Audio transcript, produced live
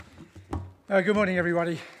Good morning,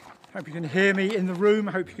 everybody. Hope you can hear me in the room.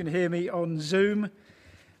 Hope you can hear me on Zoom.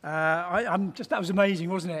 That was amazing,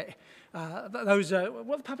 wasn't it? What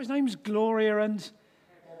the puppets' names? Gloria and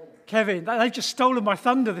Kevin. They've just stolen my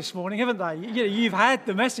thunder this morning, haven't they? You've had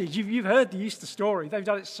the message. You've heard the Easter story. They've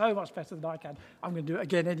done it so much better than I can. I'm going to do it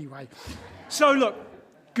again anyway. So look,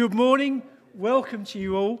 good morning. Welcome to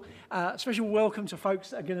you all. A special welcome to folks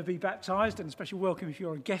that are going to be baptised, and a special welcome if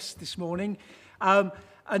you're a guest this morning.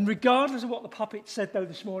 And regardless of what the puppet said, though,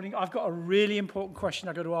 this morning, I've got a really important question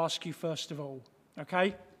I've got to ask you first of all,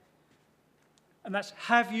 okay? And that's,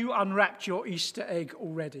 have you unwrapped your Easter egg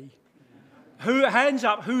already? Hands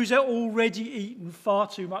up, who's already eaten far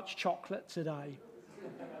too much chocolate today?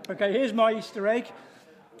 Okay, here's my Easter egg.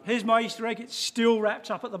 Here's my Easter egg. It's still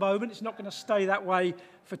wrapped up at the moment. It's not going to stay that way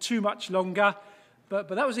for too much longer. But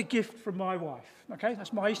that was a gift from my wife, okay?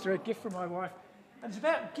 That's my Easter egg, gift from my wife. And it's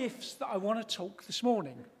about gifts that I want to talk this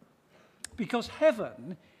morning. Because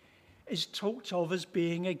heaven is talked of as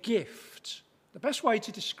being a gift. The best way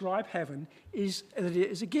to describe heaven is that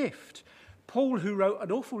it is a gift. Paul, who wrote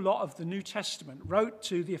an awful lot of the New Testament, wrote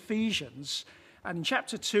to the Ephesians, and in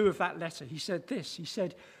chapter 2 of that letter, he said this. He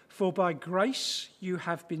said, "For by grace you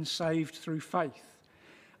have been saved through faith.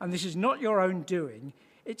 And this is not your own doing,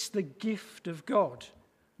 it's the gift of God,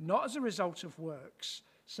 not as a result of works,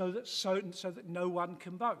 so that no one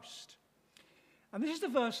can boast." And this is the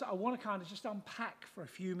verse that I want to kind of just unpack for a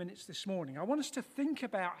few minutes this morning. I want us to think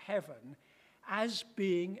about heaven as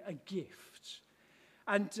being a gift.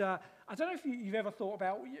 And I don't know if you've ever thought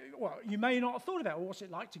about, well, you may not have thought about what's it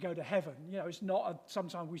like to go to heaven. You know, it's not,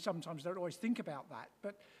 we sometimes don't always think about that.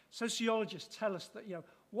 But sociologists tell us that,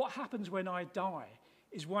 what happens when I die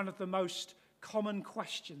is one of the most common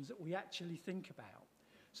questions that we actually think about.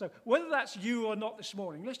 So whether that's you or not this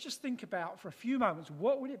morning, let's just think about for a few moments,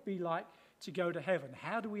 what would it be like to go to heaven?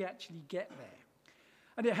 How do we actually get there?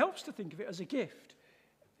 And it helps to think of it as a gift.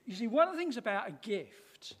 You see, one of the things about a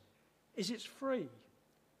gift is it's free.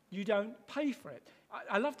 You don't pay for it.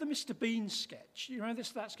 I love the Mr. Bean sketch. You remember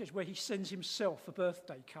that sketch where he sends himself a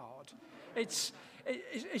birthday card? It's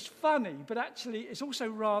funny, but actually it's also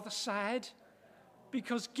rather sad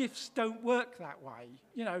because gifts don't work that way.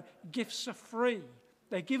 Gifts are free.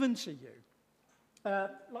 They're given to you.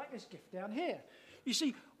 Like this gift down here. You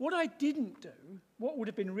see, what I didn't do, what would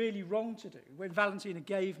have been really wrong to do when Valentina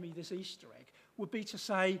gave me this Easter egg, would be to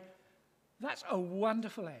say, "That's a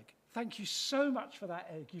wonderful egg. Thank you so much for that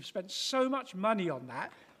egg. You've spent so much money on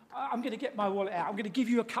that. I'm going to get my wallet out. I'm going to give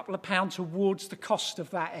you a couple of pounds towards the cost of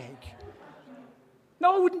that egg."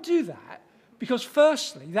 No, I wouldn't do that. Because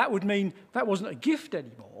firstly, that would mean that wasn't a gift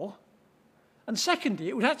anymore. And secondly,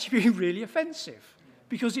 it would actually be really offensive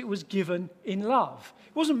because it was given in love.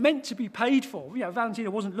 It wasn't meant to be paid for.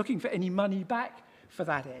 Valentina wasn't looking for any money back for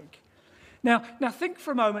that egg. Now think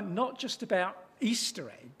for a moment not just about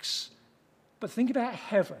Easter eggs, but think about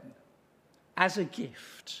heaven as a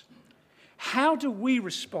gift. How do we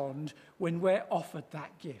respond when we're offered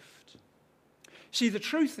that gift? See, the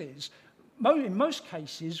truth is, in most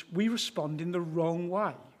cases, we respond in the wrong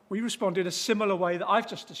way. We respond in a similar way that I've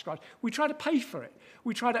just described. We try to pay for it.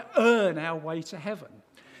 We try to earn our way to heaven.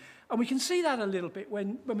 And we can see that a little bit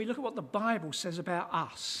when we look at what the Bible says about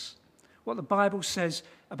us, what the Bible says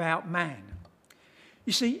about man.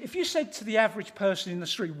 You see, if you said to the average person in the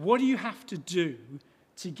street, "What do you have to do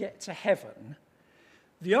to get to heaven?"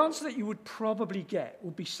 the answer that you would probably get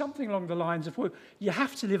would be something along the lines of, well, you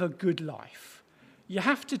have to live a good life. You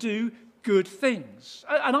have to do good things.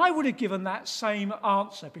 And I would have given that same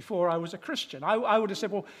answer before I was a Christian. I would have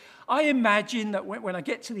said, well, I imagine that when I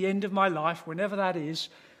get to the end of my life, whenever that is,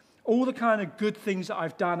 all the kind of good things that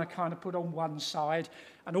I've done are kind of put on one side,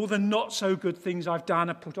 and all the not so good things I've done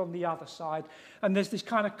are put on the other side. And there's this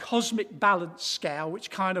kind of cosmic balance scale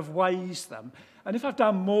which kind of weighs them. And if I've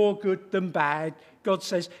done more good than bad, God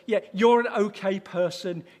says, yeah, you're an okay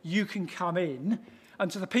person, you can come in. And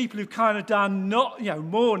to the people who've kind of done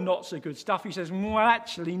more not so good stuff, he says, well,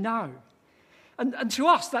 actually, no. And to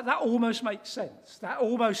us, that almost makes sense. That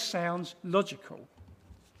almost sounds logical.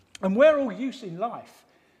 And we're all used in life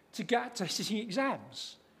to sitting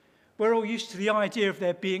exams. We're all used to the idea of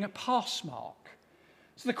there being a pass mark.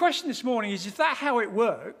 So the question this morning is that how it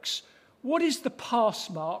works? What is the pass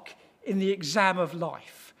mark in the exam of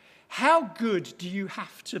life? How good do you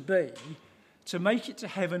have to be to make it to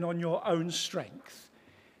heaven on your own strength?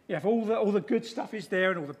 If all the good stuff is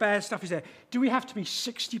there and all the bad stuff is there, do we have to be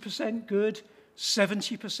 60% good,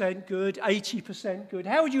 70% good, 80% good?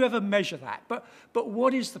 How would you ever measure that? But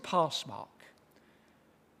what is the pass mark?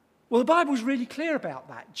 Well, the Bible's really clear about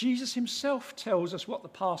that. Jesus himself tells us what the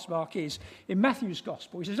pass mark is in Matthew's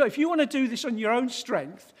gospel. He says, look, if you want to do this on your own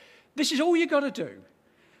strength, this is all you've got to do.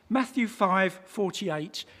 Matthew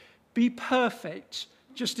 5:48, be perfect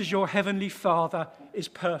just as your heavenly Father is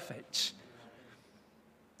perfect.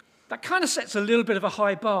 That kind of sets a little bit of a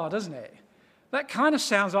high bar, doesn't it? That kind of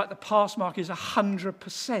sounds like the pass mark is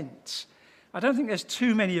 100%. I don't think there's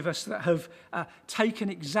too many of us that have taken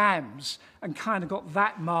exams and kind of got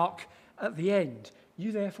that mark at the end.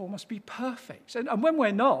 You therefore must be perfect. And when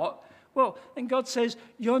we're not, well, then God says,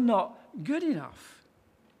 you're not good enough.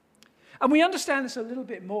 And we understand this a little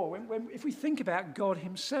bit more if we think about God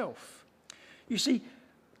himself. You see,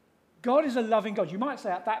 God is a loving God. You might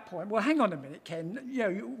say at that point, well, hang on a minute, Ken.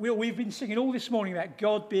 We've been singing all this morning about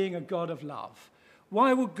God being a God of love.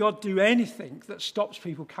 Why would God do anything that stops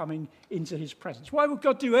people coming into his presence? Why would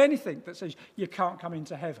God do anything that says you can't come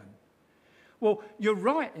into heaven? Well, you're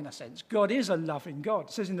right in a sense. God is a loving God.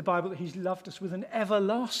 It says in the Bible that he's loved us with an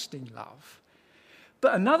everlasting love.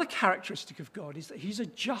 But another characteristic of God is that he's a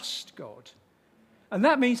just God. And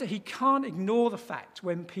that means that he can't ignore the fact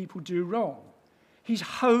when people do wrong. He's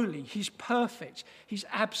holy, he's perfect, he's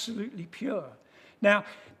absolutely pure. Now,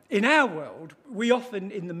 in our world, we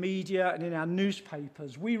often, in the media and in our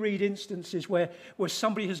newspapers, we read instances where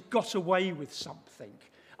somebody has got away with something,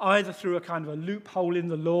 either through a kind of a loophole in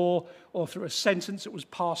the law or through a sentence that was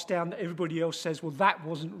passed down that everybody else says, well, that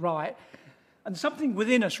wasn't right. And something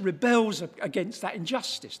within us rebels against that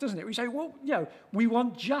injustice, doesn't it? We say, well, we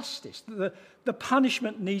want justice. The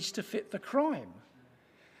punishment needs to fit the crime.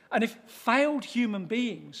 And if failed human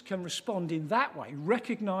beings can respond in that way,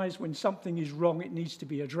 recognize when something is wrong, it needs to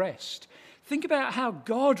be addressed. Think about how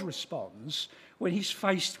God responds when he's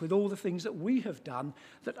faced with all the things that we have done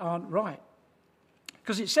that aren't right.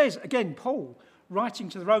 Because it says, again, Paul, writing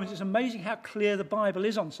to the Romans, it's amazing how clear the Bible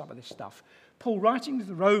is on some of this stuff. Paul, writing to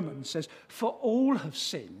the Romans, says, for all have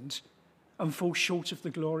sinned and fall short of the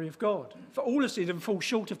glory of God. For all have sinned and fall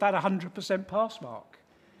short of that 100% pass mark.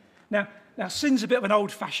 Now, sin's a bit of an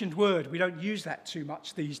old-fashioned word. We don't use that too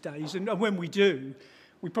much these days. And when we do,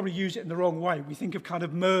 we probably use it in the wrong way. We think of kind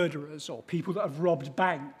of murderers or people that have robbed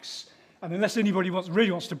banks. And unless anybody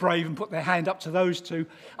really wants to brave and put their hand up to those two,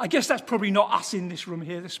 I guess that's probably not us in this room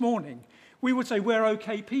here this morning. We would say we're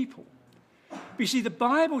okay people. But you see, the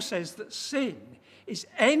Bible says that sin is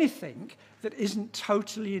anything that isn't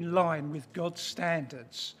totally in line with God's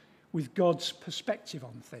standards, with God's perspective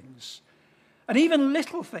on things. And even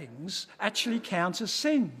little things actually count as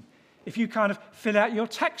sin. If you kind of fill out your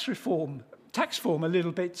tax form a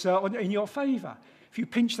little bit in your favour. If you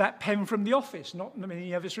pinch that pen from the office, not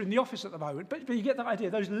many of us are in the office at the moment, but you get that idea,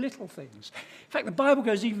 those little things. In fact, the Bible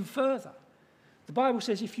goes even further. The Bible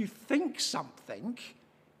says if you think something,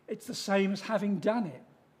 it's the same as having done it.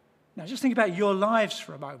 Now, just think about your lives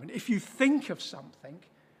for a moment. If you think of something,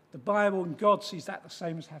 the Bible and God sees that the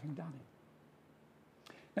same as having done it.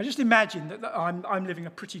 Now, just imagine that I'm living a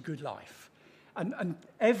pretty good life. And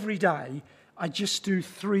every day, I just do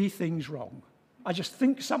 3 things wrong. I just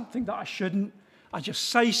think something that I shouldn't. I just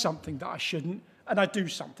say something that I shouldn't. And I do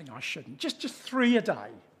something I shouldn't. Just 3 a day.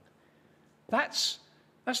 That's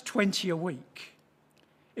 20 a week.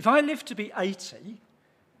 If I live to be 80,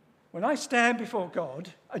 when I stand before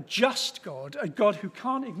God, a just God, a God who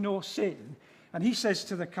can't ignore sin, and he says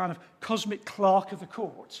to the kind of cosmic clerk of the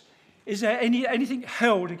court, is there anything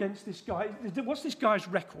held against this guy? What's this guy's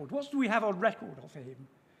record? What do we have on record of him?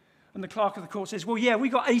 And the clerk of the court says, well, yeah, we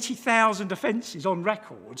got 80,000 offences on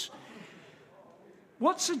record.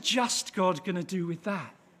 What's a just God going to do with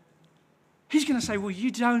that? He's going to say, well, you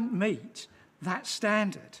don't meet that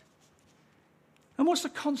standard. And what's the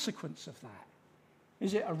consequence of that?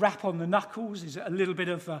 Is it a rap on the knuckles? Is it a little bit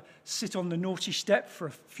of a sit on the naughty step for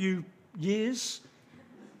a few years?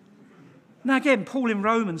 Now again, Paul in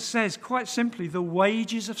Romans says quite simply, the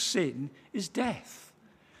wages of sin is death.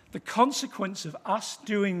 The consequence of us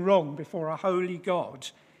doing wrong before a holy God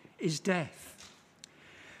is death.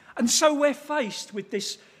 And so we're faced with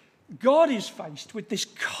this, God is faced with this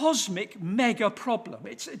cosmic mega problem.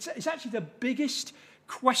 It's actually the biggest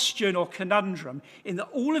question or conundrum in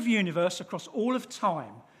all of the universe, across all of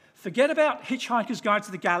time. Forget about Hitchhiker's Guide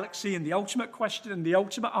to the Galaxy and the ultimate question and the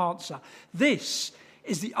ultimate answer. This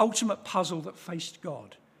is the ultimate puzzle that faced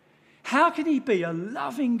God. How can he be a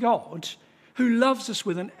loving God who loves us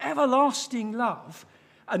with an everlasting love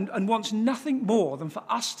and wants nothing more than for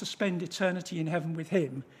us to spend eternity in heaven with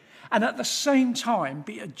him, and at the same time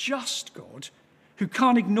be a just God who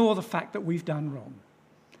can't ignore the fact that we've done wrong?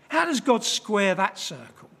 How does God square that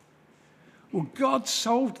circle? Well, God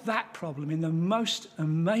solved that problem in the most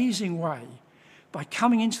amazing way by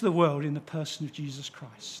coming into the world in the person of Jesus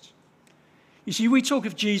Christ. You see, we talk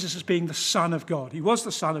of Jesus as being the Son of God. He was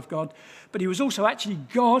the Son of God, but he was also actually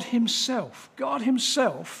God himself. God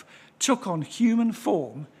himself took on human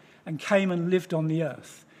form and came and lived on the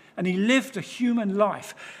earth. And he lived a human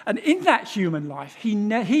life. And in that human life,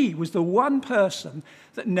 he was the one person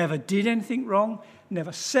that never did anything wrong,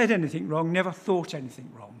 never said anything wrong, never thought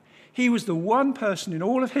anything wrong. He was the one person in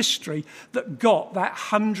all of history that got that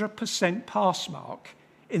 100% pass mark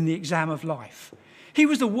in the exam of life. He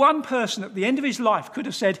was the one person at the end of his life could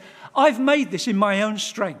have said, I've made this in my own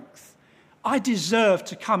strength. I deserve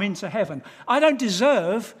to come into heaven. I don't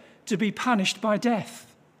deserve to be punished by death.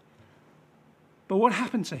 But what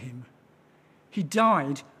happened to him? He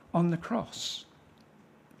died on the cross.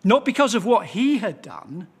 Not because of what he had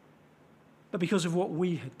done, but because of what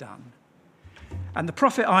we had done. And the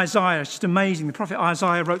prophet Isaiah, it's just amazing. The prophet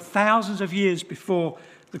Isaiah wrote thousands of years before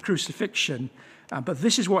the crucifixion. But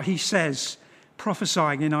this is what he says,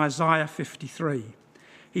 prophesying in Isaiah 53.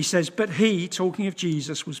 He says, but he, talking of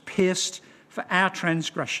Jesus, was pierced for our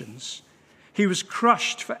transgressions. He was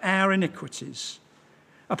crushed for our iniquities.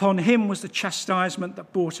 Upon him was the chastisement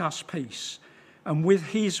that brought us peace, and with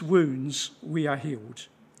his wounds we are healed.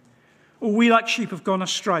 All we like sheep have gone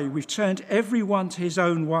astray. We've turned every one to his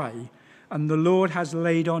own way, and the Lord has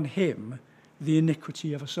laid on him the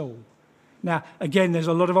iniquity of us all. Now, again, there's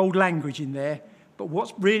a lot of old language in there, but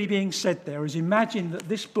what's really being said there is imagine that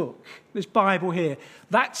this book, this Bible here,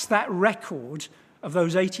 that's that record of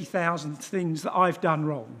those 80,000 things that I've done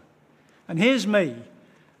wrong. And here's me.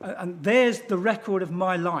 And there's the record of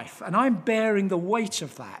my life. And I'm bearing the weight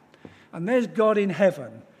of that. And there's God in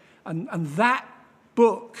heaven. And that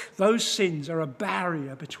book, those sins are a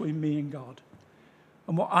barrier between me and God.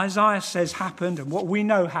 And what Isaiah says happened, and what we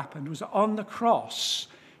know happened, was that on the cross,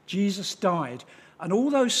 Jesus died. And all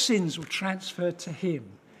those sins were transferred to him.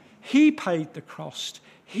 He paid the cost.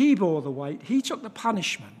 He bore the weight. He took the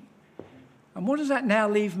punishment. And what does that now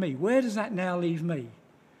leave me? Where does that now leave me?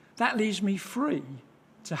 That leaves me free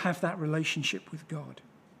to have that relationship with God.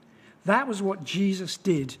 That was what Jesus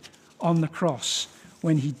did on the cross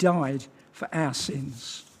when he died for our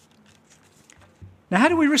sins. Now, how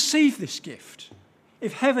do we receive this gift?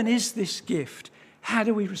 If heaven is this gift, how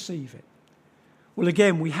do we receive it? Well,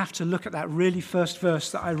 again, we have to look at that really first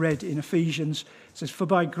verse that I read in Ephesians. It says, for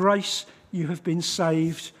by grace you have been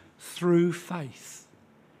saved through faith.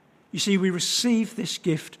 You see, we receive this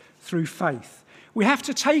gift through faith. We have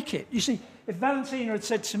to take it. You see, if Valentina had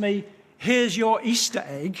said to me, here's your Easter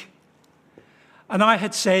egg, and I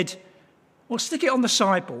had said, well, stick it on the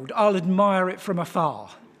sideboard, I'll admire it from afar.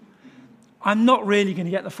 I'm not really going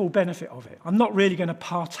to get the full benefit of it. I'm not really going to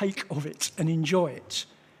partake of it and enjoy it.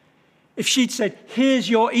 If she'd said, here's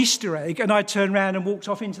your Easter egg, and I turned around and walked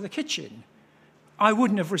off into the kitchen, I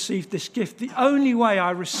wouldn't have received this gift. The only way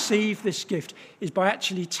I receive this gift is by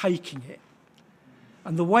actually taking it.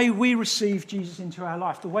 And the way we receive Jesus into our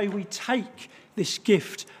life, the way we take this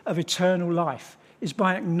gift of eternal life, is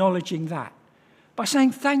by acknowledging that, by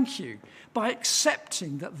saying thank you, by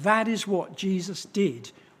accepting that that is what Jesus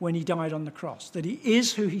did when he died on the cross, that he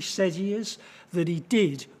is who he said he is, that he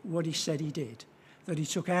did what he said he did, that he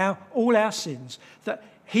took all our sins, that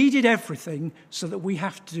he did everything so that we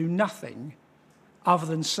have to do nothing other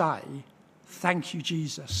than say, thank you,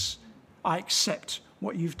 Jesus. I accept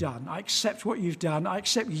what you've done. I accept what you've done. I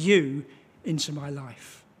accept you into my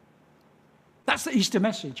life. That's the Easter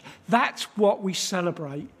message. That's what we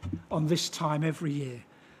celebrate on this time every year.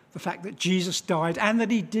 The fact that Jesus died and that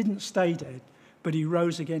he didn't stay dead, but he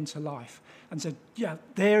rose again to life and said, yeah,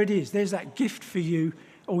 there it is. There's that gift for you.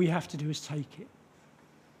 All you have to do is take it.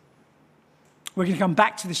 We're going to come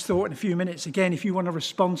back to this thought in a few minutes. Again, if you want to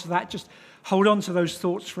respond to that, just hold on to those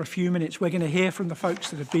thoughts for a few minutes. We're going to hear from the folks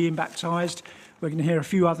that are being baptized. We're going to hear a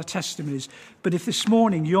few other testimonies. But if this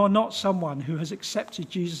morning you're not someone who has accepted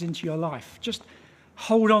Jesus into your life, just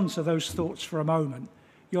hold on to those thoughts for a moment.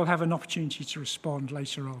 You'll have an opportunity to respond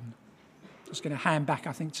later on. I'm just going to hand back,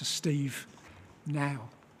 I think, to Steve now.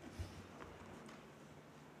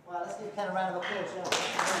 Well, let's give Ken a round of applause.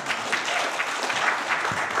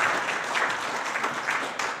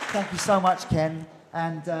 Thank you so much, Ken.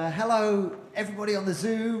 And hello, everybody on the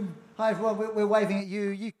Zoom. Hi, everyone. We're waving at you.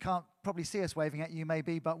 You can't probably see us waving at you,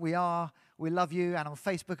 maybe, but we are. We love you. And on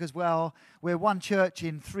Facebook as well. We're one church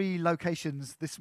in 3 locations this